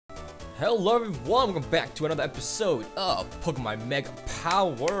Hello everyone, welcome back to another episode of Pokemon Mega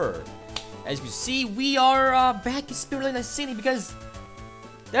Power. As you can see, we are back in Spirit City because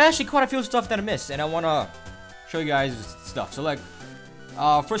there's actually quite a few stuff that I missed, and I want to show you guys stuff. So like,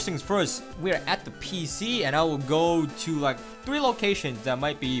 first things first, we're at the PC, and I will go to like 3 locations that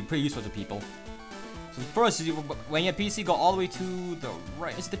might be pretty useful to people. So first, when you're at PC, go all the way to the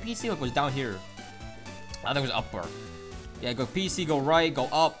right. Is it the PC or it goes down here? I think it was upper. Yeah, go PC, go right, go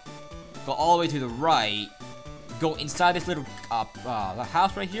up. Go all the way to the right. Go inside this little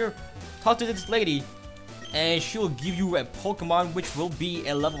house right here. Talk to this lady, and she will give you a Pokemon, which will be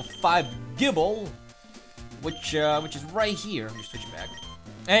a level 5 Gible, which is right here. Let me switch it back.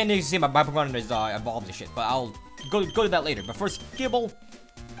 And you can see my Pokemon is evolved and shit, but I'll go to that later. But first, Gible.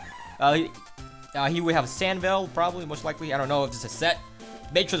 He would have Sandville, probably, most likely. I don't know if this is a set.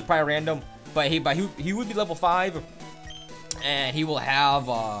 Make sure it's probably random, but he would be level 5, and he will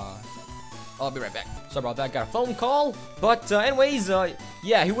have I'll be right back. Sorry about that, got a phone call. But anyways,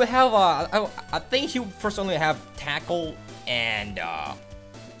 yeah, he would have I think he would first only have Tackle and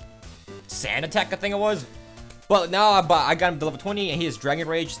Sand Attack, I think it was. But now I got him to level 20, and he has Dragon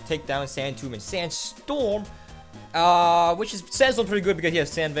Rage, Take Down, Sand Tomb, and Sandstorm. Which is Sandstorm's pretty good because he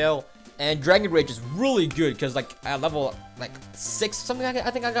has Sand Veil, and Dragon Rage is really good because like at level like 6 something, I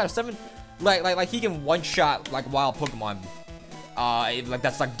think I got a 7. Like he can one shot like wild Pokemon. Like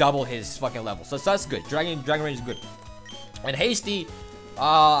that's like double his fucking level, so that's good. Dragon Rage is good. And Hasty,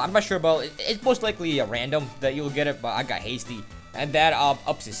 I'm not sure about it. It's most likely a random that you'll get it, but I got Hasty, and that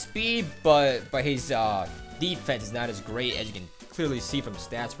ups his speed, but his defense is not as great, as you can clearly see from the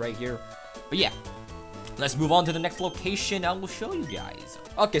stats right here. But yeah, let's move on to the next location. I will show you guys.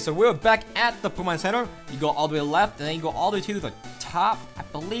 Okay, so we're back at the Pokemon Center. You go all the way left, and then you go all the way to the top. I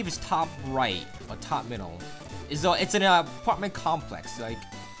believe it's top right or top middle. It's an apartment complex. Like,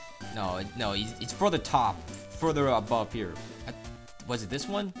 no, it's further top, further above here. Was it this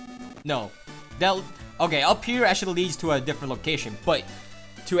one? No, okay. Up here actually leads to a different location, but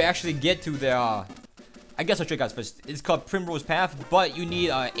to actually get to the, I guess I'll show you guys first. It's called Primrose Path, but you need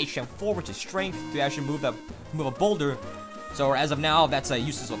HM4, which is Strength, to actually move a boulder. So as of now, that's a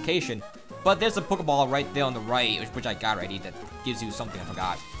useless location. But there's a Pokeball right there on the right, which I got already, that gives you something I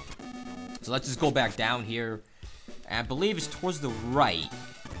forgot. So let's just go back down here. And I believe it's towards the right.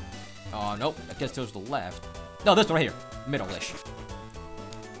 Oh, nope. I guess towards the left. No, this one right here. Middle-ish.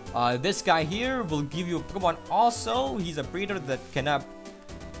 This guy here will give you a Pokemon also. He's a breeder that cannot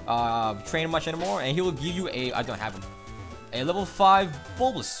train much anymore. And he will give you a... I don't have him. A level 5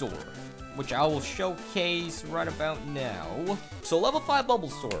 Bulbasaur, which I will showcase right about now. So level 5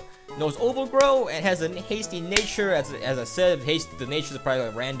 Bulbasaur knows Overgrow and has a hasty nature. As I said, the nature is probably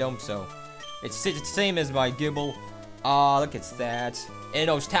like random, so it's the same as my Gible. Look at stats. And it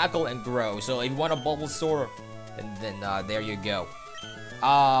knows Tackle and Grow. So if you want a Bulbasaur, then there you go.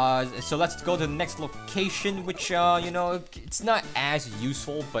 So let's go to the next location, which you know, it's not as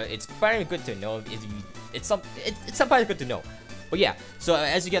useful, but it's very good to know. It's sometimes good to know. But yeah, so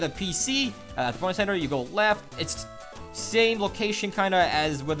as you get a PC at the Pokemon Center, you go left. It's same location kind of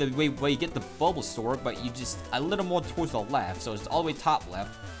as where you get the Bulbasaur, but you just a little more towards the left. So it's all the way top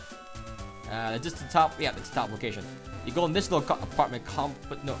left. Just the top, yeah, it's the top location. You go in this little apartment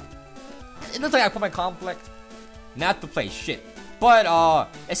but no, it looks like an apartment complex. Not the place, shit. But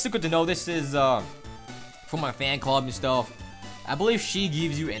it's still good to know. This is from my fan club and stuff. I believe she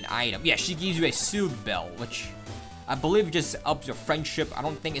gives you an item. Yeah, she gives you a Soothe Bell, which I believe just ups your friendship. I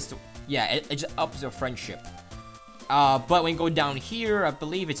don't think it's the, yeah, it just ups your friendship. But when you go down here, I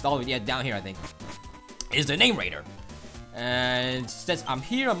believe it's all, yeah, down here I think is the Name Raider. And since I'm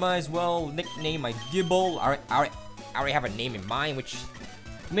here, I might as well nickname my Gible. I already have a name in mind, which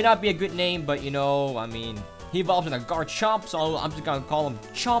may not be a good name, but you know, I mean, he evolves in a Garchomp, so I'm just gonna call him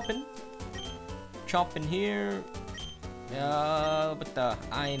Chompin. Chompin here. With the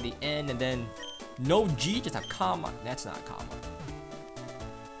I and the N, and then no G, just a comma. That's not a comma.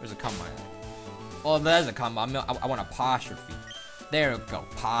 There's a comma. Oh, there's a comma. I want apostrophe. There we go,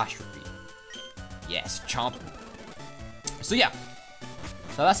 apostrophe. Yes, Chompin. So yeah,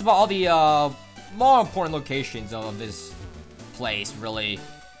 so that's about all the more important locations of this place, really.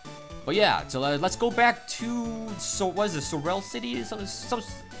 But yeah, so let's go back to, what is it, Sorrel City?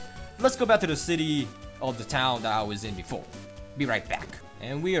 Let's go back to the city of the town that I was in before. Be right back.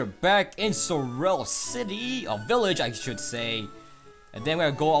 And we are back in Sorrel City, a village I should say. And then we're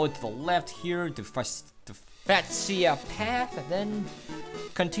gonna go all the way to the left here to Fatsia Path, and then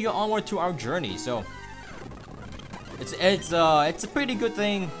continue onward to our journey. So it's a pretty good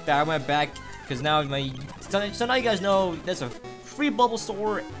thing that I went back, because now so now you guys know there's a free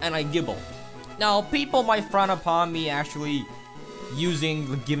Bulbasaur, and I Gibble. Now, people might frown upon me actually using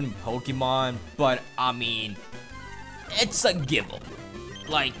the given Pokemon, but I mean, it's a Gibble.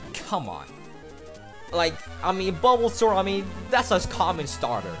 Like, come on. Like, I mean, Bulbasaur, I mean, that's a common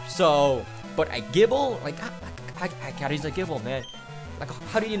starter. So, but a Gibble? Like, I gotta use a Gibble, man. Like,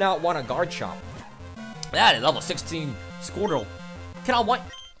 how do you not want a guard shot? That is level 16 Squirtle. Can I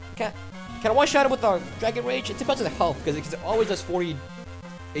one-shot it with a Dragon Rage? It depends on the health, because it always does 40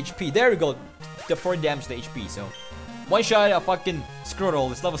 HP. There we go. The 40 damage to HP, so. One-shot a fucking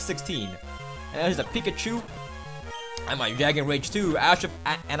Squirtle, it's level 16. And there's a Pikachu. And my Dragon Rage too.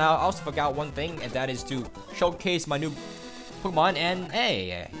 And I also forgot one thing, and that is to showcase my new Pokemon. And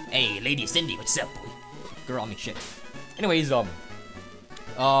hey, Lady Cindy, what's up, boy? Girl, I mean shit. Anyways,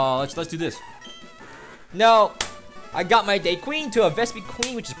 let's do this. Now, I got my Day Queen to a Vespi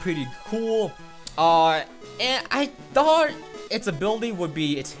Queen, which is pretty cool. And I thought its ability would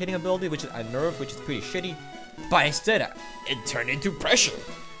be its hitting ability, which is a Nerve, which is pretty shitty. But instead, it turned into Pressure,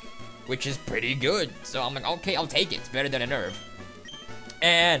 which is pretty good. So I'm like, okay, I'll take it. It's better than a Nerve.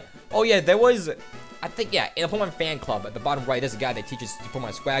 And, oh yeah, there was, I think, yeah, in the Pokemon fan club, at the bottom right, there's a guy that teaches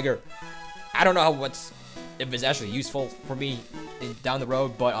Pokemon Swagger. I don't know if it's actually useful for me down the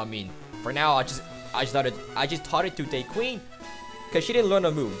road, but I mean, for now, I just taught it to Day Queen, because she didn't learn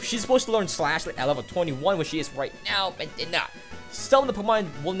a move. She's supposed to learn Slash at level 21, which she is right now, but did not. Some of the Pokemon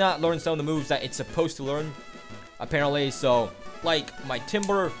will not learn some of the moves that it's supposed to learn, apparently. So, like, my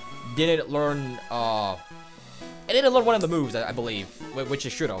Timber didn't learn, it didn't learn one of the moves, I believe, which it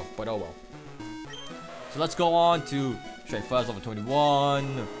should have, but oh well. So let's go on to Stray Fuzz level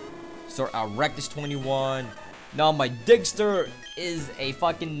 21, start Rectus 21. Now my Digster is a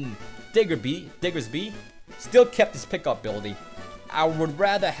fucking Diggersby, still kept his pickup ability. I would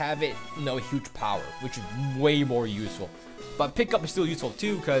rather have it no huge power, which is way more useful. But pickup is still useful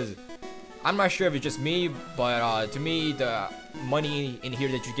too, because I'm not sure if it's just me, but to me, the money in here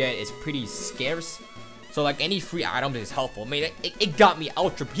that you get is pretty scarce. So like any free item is helpful. I mean, it got me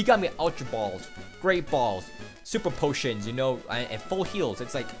he got me Ultra Balls, Great Balls, Super Potions, you know, and full heals.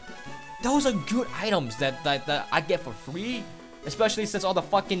 It's like, those are good items that I get for free. Especially since all the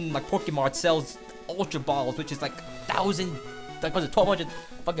fucking, like, Pokemart sells Ultra Balls, which is like 1,000, like, was it 1,200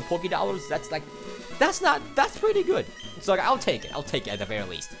 fucking Poké Dollars? That's like, that's pretty good. So like, I'll take it at the very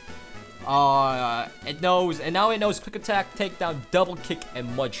least. It knows, and now it knows Quick Attack, Takedown, Double Kick,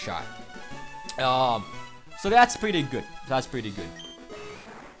 and Mud Shot. So that's pretty good.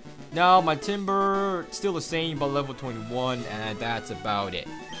 Now my Timber still the same, but level 21, and that's about it.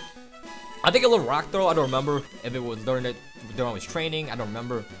 I think a little Rock Throw. I don't remember if it was during I was training. I don't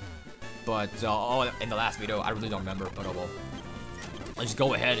remember. But oh, in the last video, I really don't remember. But oh well. Let's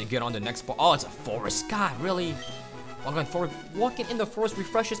go ahead and get on the next part. Oh, it's a forest. God, really? Walking in the forest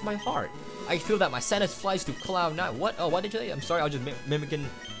refreshes my heart. I feel that my sadness flies to cloud nine. What? Oh, what did you say? I'm sorry. I was just mimicking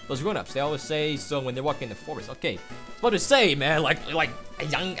those grown-ups. They always say so when they walk in the forest. Okay. What to say, man? Like a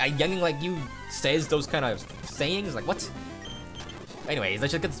youngin like you says those kind of sayings. Like what? Anyways,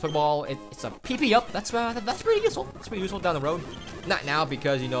 let's just get this Pokeball. It's a PP up. That's pretty useful. It's pretty useful down the road. Not now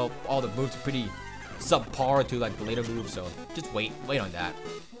because, you know, all the moves are pretty subpar to like the later moves. So just wait on that.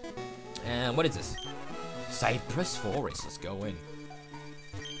 And what is this? Cypress Forest. Let's go in.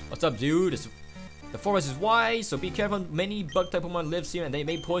 What's up, dude? The forest is wise, so be careful. Many bug-type Pokemon lives here, and they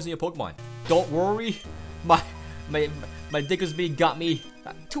may poison your Pokemon. Don't worry. My Diggersby got me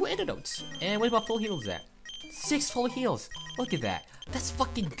 2 antidotes. And what about full heals at? 6 full heals. Look at that. That's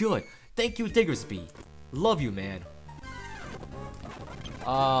fucking good. Thank you, Diggersby. Love you, man.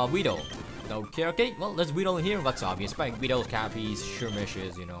 Weedle. Okay, okay. Well, there's Weedle in here. That's obvious. Right? Weedles, Cappies,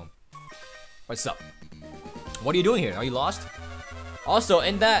 Shermishes, you know. What's up? What are you doing here? Are you lost? Also,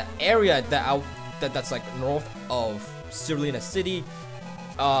 in that area that's like north of Cirlina City,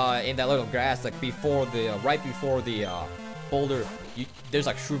 in that little grass, like right before the boulder, there's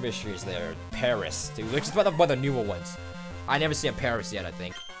like Shroomishes there, Paris, too, which is one of the newer ones. I never seen a Paris yet, I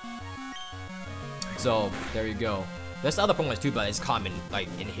think. So there you go. There's other Pokemon too, but it's common like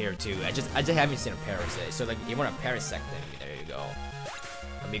in here too. I just haven't seen a Paris yet. So like, you want a Parasect, then there you go.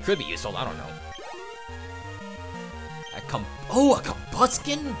 I mean, it could be useful. I don't know. A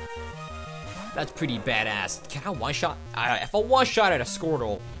Combuskin? That's pretty badass. Can I one-shot? If I one-shot at a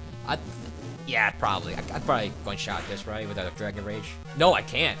Squirtle, yeah, probably. I'd probably one-shot this, right? Without a Dragon Rage. No, I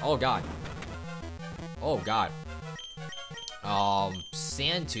can't. Oh, God. Oh, God.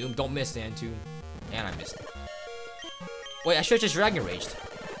 Sand Tomb. Don't miss Sand Tomb. And I missed it. Wait, I should've just Dragon Raged.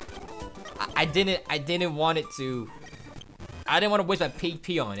 I didn't want it to... I didn't want to waste my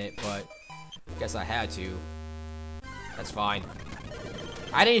PP on it, but... I guess I had to. That's fine.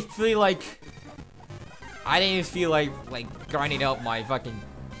 I didn't feel like grinding out my fucking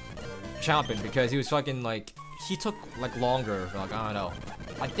champion because he was fucking like he took like longer. Like I don't know.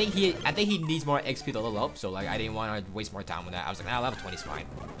 I think he needs more XP to level up. So like I didn't want to waste more time on that. I was like, nah, level 20 is fine.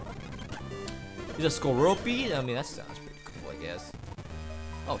 He's a Scoropy. I mean that sounds pretty cool, I guess.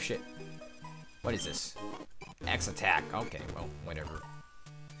 Oh shit. What is this? X attack. Okay, well, whatever.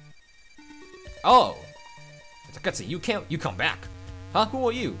 Oh! It's a cutscene. You come back. Huh? Who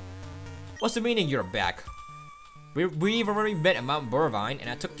are you? What's the meaning you're back? We've already met at Mount Buravine, and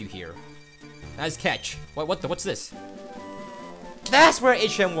I took you here. Nice catch. What's this? That's where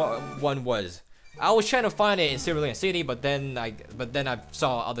HM1 was. I was trying to find it in Silverland City, but then I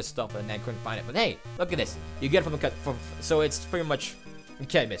saw other stuff and I couldn't find it. But hey, look at this. You get it from the cut, so it's pretty much you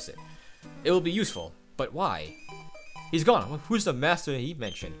can't miss it. It will be useful, but why? He's gone. Who's the master he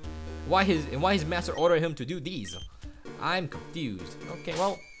mentioned? Why his master ordered him to do these? I'm confused. Okay,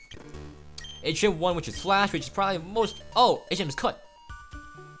 well, HM1, which is Flash, which is probably most. Oh, HM is cut.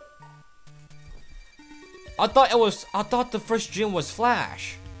 I thought the first gym was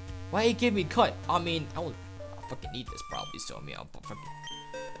Flash. Why he give me cut? I mean, I'll fucking need this probably. So I mean, I'll fucking.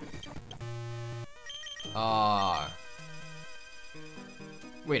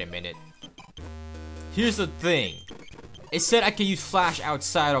 Wait a minute. Here's the thing. It said I could use Flash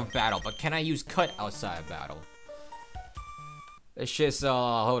outside of battle, but can I use Cut outside of battle? It's just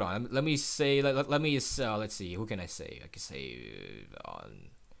hold on. Let me say. Let's see. Who can I say? I can say.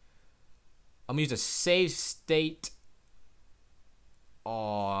 I'm gonna use a save state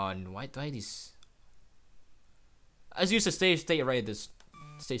on. Why do I use? Let's use the save state right. This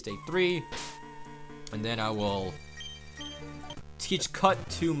save state 3, and then I will teach Cut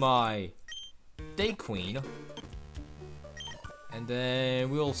to my Day Queen. And then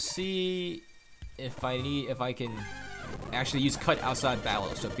we'll see if I can actually use Cut outside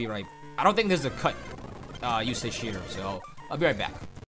battle. So be right. I don't think there's a Cut usage here, so I'll be right back.